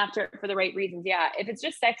going after it for the right reasons. Yeah. If it's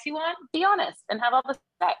just sex you want, be honest and have all the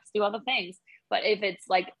sex, do all the things. But if it's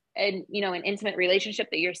like an intimate relationship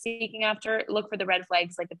that you're seeking after, look for the red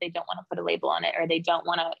flags. Like if they don't want to put a label on it, or they don't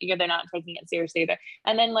want to, they're not taking it seriously either.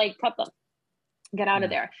 And then like cut them, get out of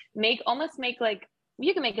there. Make like,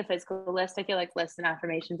 you can make a physical list. I feel like lists and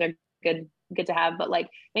affirmations are good to have, but like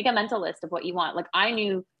make a mental list of what you want. Like I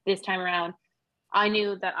knew this time around, I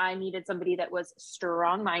knew that I needed somebody that was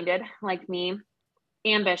strong-minded like me,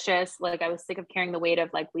 ambitious. Like I was sick of carrying the weight of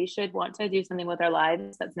like, we should want to do something with our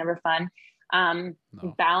lives. That's never fun.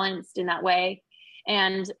 Balanced in that way.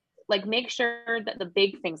 And like, make sure that the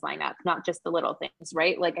big things line up, not just the little things,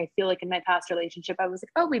 right? Like, I feel like in my past relationship, I was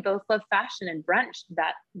like, oh, we both love fashion and brunch,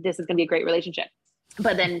 that this is going to be a great relationship.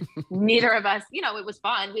 But then neither of us, it was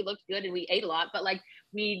fun. We looked good and we ate a lot, but like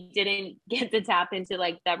we didn't get to tap into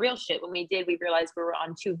like that real shit. When we did, we realized we were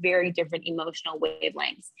on two very different emotional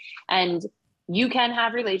wavelengths. And you can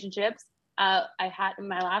have relationships. I had in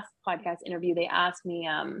my last podcast interview, they asked me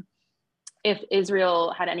if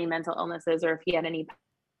Israel had any mental illnesses or if he had any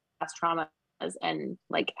past traumas, and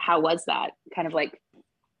like, how was that kind of like,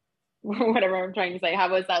 whatever I'm trying to say, how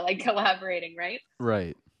was that like collaborating, right?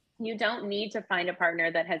 Right. you don't need to find a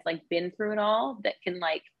partner that has like been through it all, that can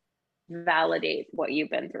like validate what you've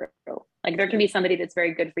been through. Like there can be somebody that's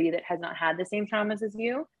very good for you that has not had the same traumas as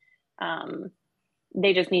you.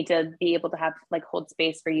 They just need to be able to have like hold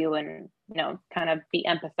space for you and, you know, kind of be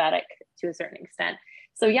empathetic to a certain extent.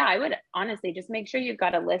 So yeah, I would honestly just make sure you've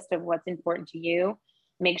got a list of what's important to you.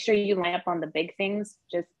 Make sure you line up on the big things.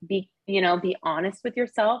 Just be, you know, be honest with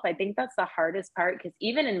yourself. I think that's the hardest part, because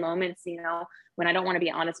even in moments, you know, when I don't want to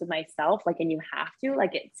be honest with myself, like, and you have to,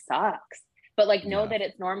 like, it sucks. But like, know that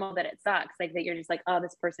it's normal, that it sucks. Like that you're just like, oh,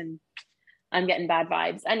 this person, I'm getting bad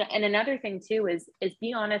vibes. And another thing too is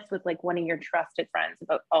be honest with like one of your trusted friends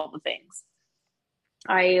about all the things.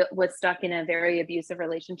 I was stuck in a very abusive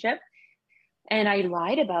relationship, and I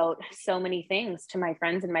lied about so many things to my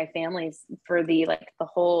friends and my families for the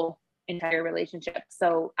whole entire relationship.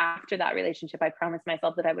 So after that relationship, I promised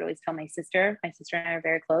myself that I would always tell my sister. My sister and I are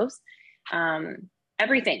very close.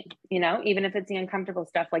 Everything, you know, even if it's the uncomfortable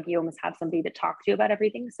stuff, like you almost have somebody to talk to about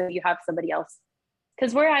everything. So you have somebody else,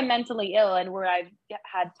 because where I'm mentally ill and where I've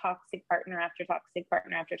had toxic partner after toxic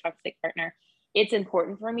partner after toxic partner, it's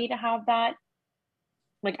important for me to have that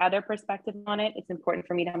like other perspective on it. It's important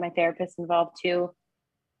for me to have my therapist involved too.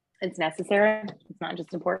 It's necessary. It's not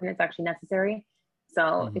just important, it's actually necessary.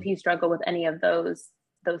 So if you struggle with any of those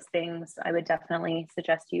things, I would definitely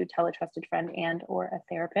suggest you tell a trusted friend and or a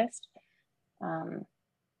therapist.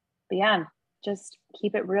 But yeah, just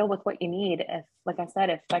keep it real with what you need. If, like I said,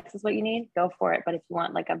 if sex is what you need, go for it. But if you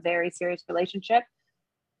want like a very serious relationship,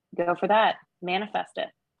 go for that. Manifest it.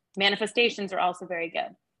 Manifestations are also very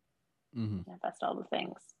good. Manifest all the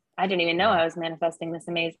things. I didn't even know I was manifesting this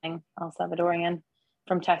amazing El Salvadorian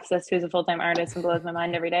from Texas who's a full-time artist and blows my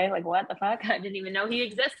mind every day. Like, what the fuck? I didn't even know he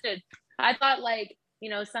existed. I thought like, you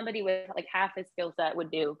know, somebody with like half his skill set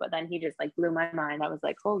would do, but then he just like blew my mind. I was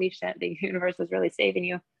like, holy shit, the universe was really saving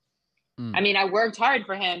you. I mean, I worked hard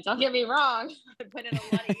for him. Don't get me wrong. I put in a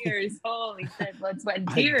lot of years. Holy shit, blood, sweat, and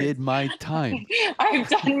tears. I did my time. I've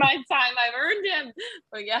done my time. I've earned him.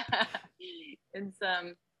 But yeah, it's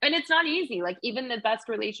and it's not easy. Like even the best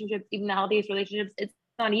relationships, even the healthiest relationships, it's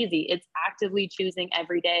not easy. It's actively choosing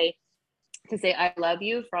every day to say, I love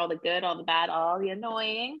you, for all the good, all the bad, all the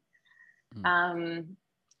annoying. And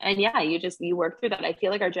yeah, you work through that. I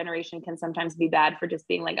feel like our generation can sometimes be bad for just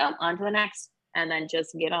being like, oh, on to the next, and then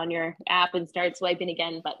just get on your app and start swiping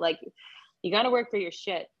again. But like, you got to work through your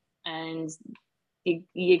shit, and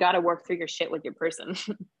you got to work through your shit with your person.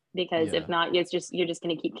 Because if not, you're just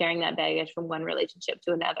going to keep carrying that baggage from one relationship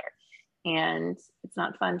to another, and it's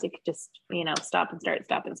not fun to just, you know, stop and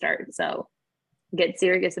start. So get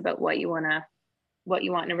serious about what you want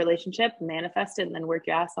in a relationship, manifest it, and then work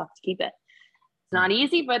your ass off to keep it. It's not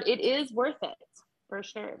easy, but it is worth it for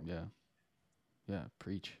sure. Yeah,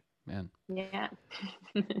 preach, man. Yeah.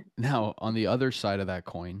 Now on the other side of that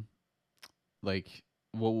coin, like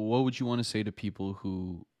what would you want to say to people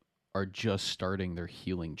who are just starting their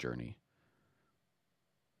healing journey?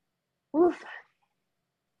 Oof.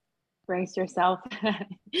 Brace yourself.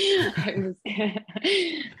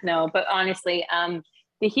 No, but honestly,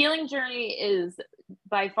 the healing journey is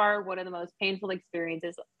by far one of the most painful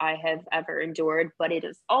experiences I have ever endured, but it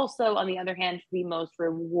is also, on the other hand, the most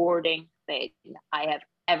rewarding thing I have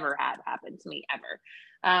ever had happen to me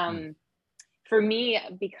ever. For me,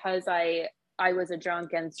 because I was a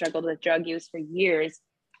drunk and struggled with drug use for years,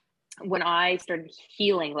 when I started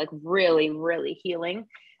healing, like really, really healing,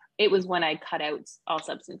 it was when I cut out all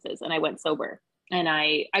substances and I went sober. And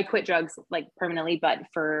I quit drugs like permanently, but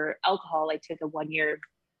for alcohol, I took a 1-year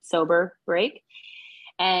sober break,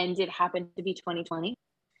 and it happened to be 2020.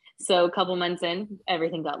 So a couple months in,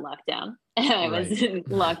 everything got locked down. I was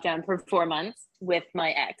locked down for 4 months with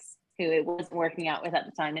my ex, who it wasn't working out with at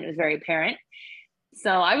the time, and it was very apparent. So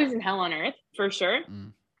I was in hell on earth for sure.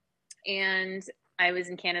 And I was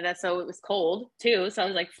in Canada, so it was cold too. So I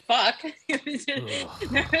was like, fuck. It was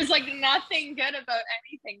just, there was like nothing good about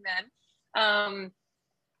anything then.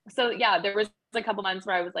 So yeah, there was a couple months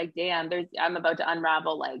where I was like, damn, I'm about to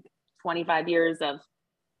unravel like 25 years of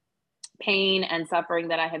pain and suffering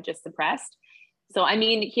that I have just suppressed. So, I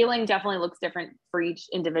mean, healing definitely looks different for each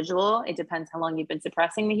individual. It depends how long you've been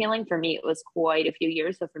suppressing the healing. For me, it was quite a few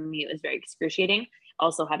years. So for me, it was very excruciating.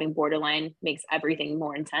 Also, having borderline makes everything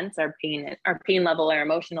more intense. Our pain level, our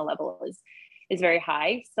emotional level is very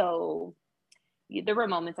high. So there were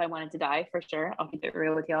moments I wanted to die for sure. I'll keep it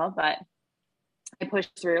real with y'all, but I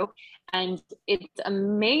pushed through, and it's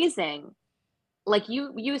amazing. Like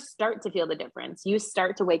you start to feel the difference. You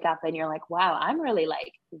start to wake up and you're like, wow, I'm really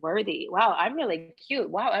like worthy. Wow, I'm really cute.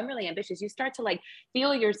 Wow, I'm really ambitious. You start to like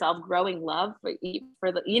feel yourself growing love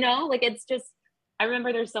for the, you know, like it's just, I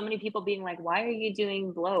remember there's so many people being like, why are you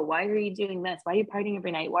doing blow? Why are you doing this? Why are you partying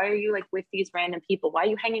every night? Why are you like with these random people? Why are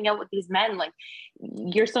you hanging out with these men? Like,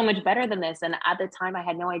 you're so much better than this. And at the time, I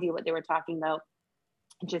had no idea what they were talking about.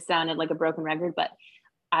 It just sounded like a broken record. But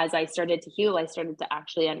as I started to heal, I started to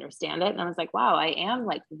actually understand it. And I was like, wow, I am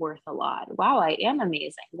like worth a lot. Wow, I am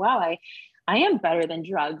amazing. Wow, I am better than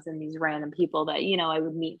drugs and these random people that, you know, I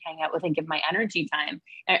would meet, hang out with, and give my energy time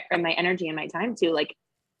or my energy and my time to. Like,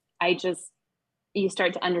 you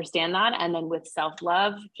start to understand that. And then with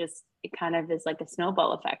self-love, just it kind of is like a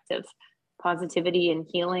snowball effect of positivity and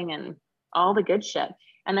healing and all the good shit.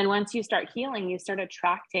 And then once you start healing, you start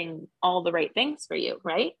attracting all the right things for you,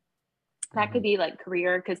 right? That could be like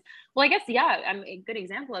career. Cause well, I guess, yeah, I'm a good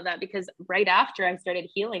example of that, because right after I started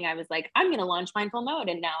healing, I was like, I'm going to launch mindful mode.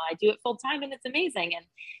 And now I do it full time and it's amazing. And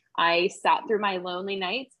I sat through my lonely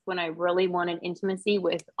nights when I really wanted intimacy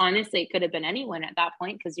with, honestly, it could have been anyone at that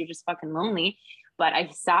point, cause you're just fucking lonely. But I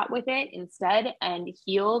sat with it instead and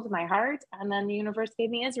healed my heart. And then the universe gave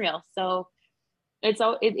me Israel. So it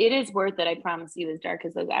is worth it. I promise you, as dark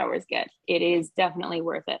as those hours get, it is definitely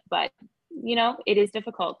worth it. But you know, it is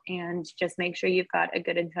difficult, and just make sure you've got a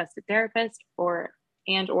good and trusted therapist or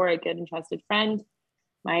a good and trusted friend.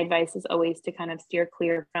 My advice is always to kind of steer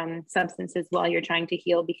clear from substances while you're trying to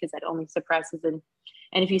heal, because that only suppresses and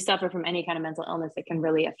if you suffer from any kind of mental illness, it can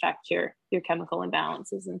really affect your chemical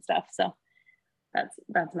imbalances and stuff. So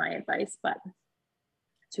that's my advice, but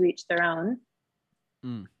to each their own.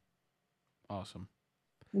 Awesome.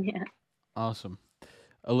 Yeah. Awesome.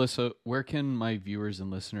 Alyssa, where can my viewers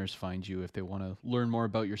and listeners find you if they want to learn more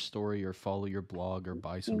about your story or follow your blog or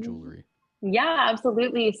buy some jewelry? Yeah,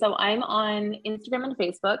 absolutely. So I'm on Instagram and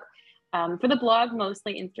Facebook. For the blog,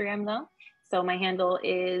 mostly Instagram though. So my handle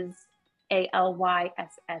is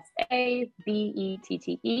ALYSSABETTE,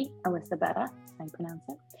 Alyssa Bette, I pronounce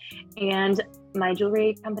it. And my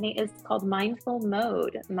jewelry company is called Mindful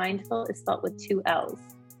Mode. Mindful is spelled with 2 L's.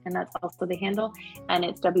 And that's also the handle. And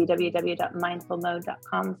it's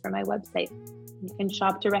www.mindfulmode.com for my website. You can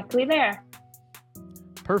shop directly there.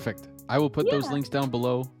 Perfect. I will put those links down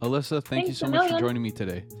below. Alyssa, thank you so much for joining me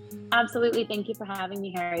today. Absolutely. Thank you for having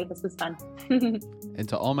me, Harry. This was fun. And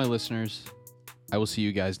to all my listeners, I will see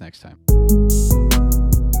you guys next time.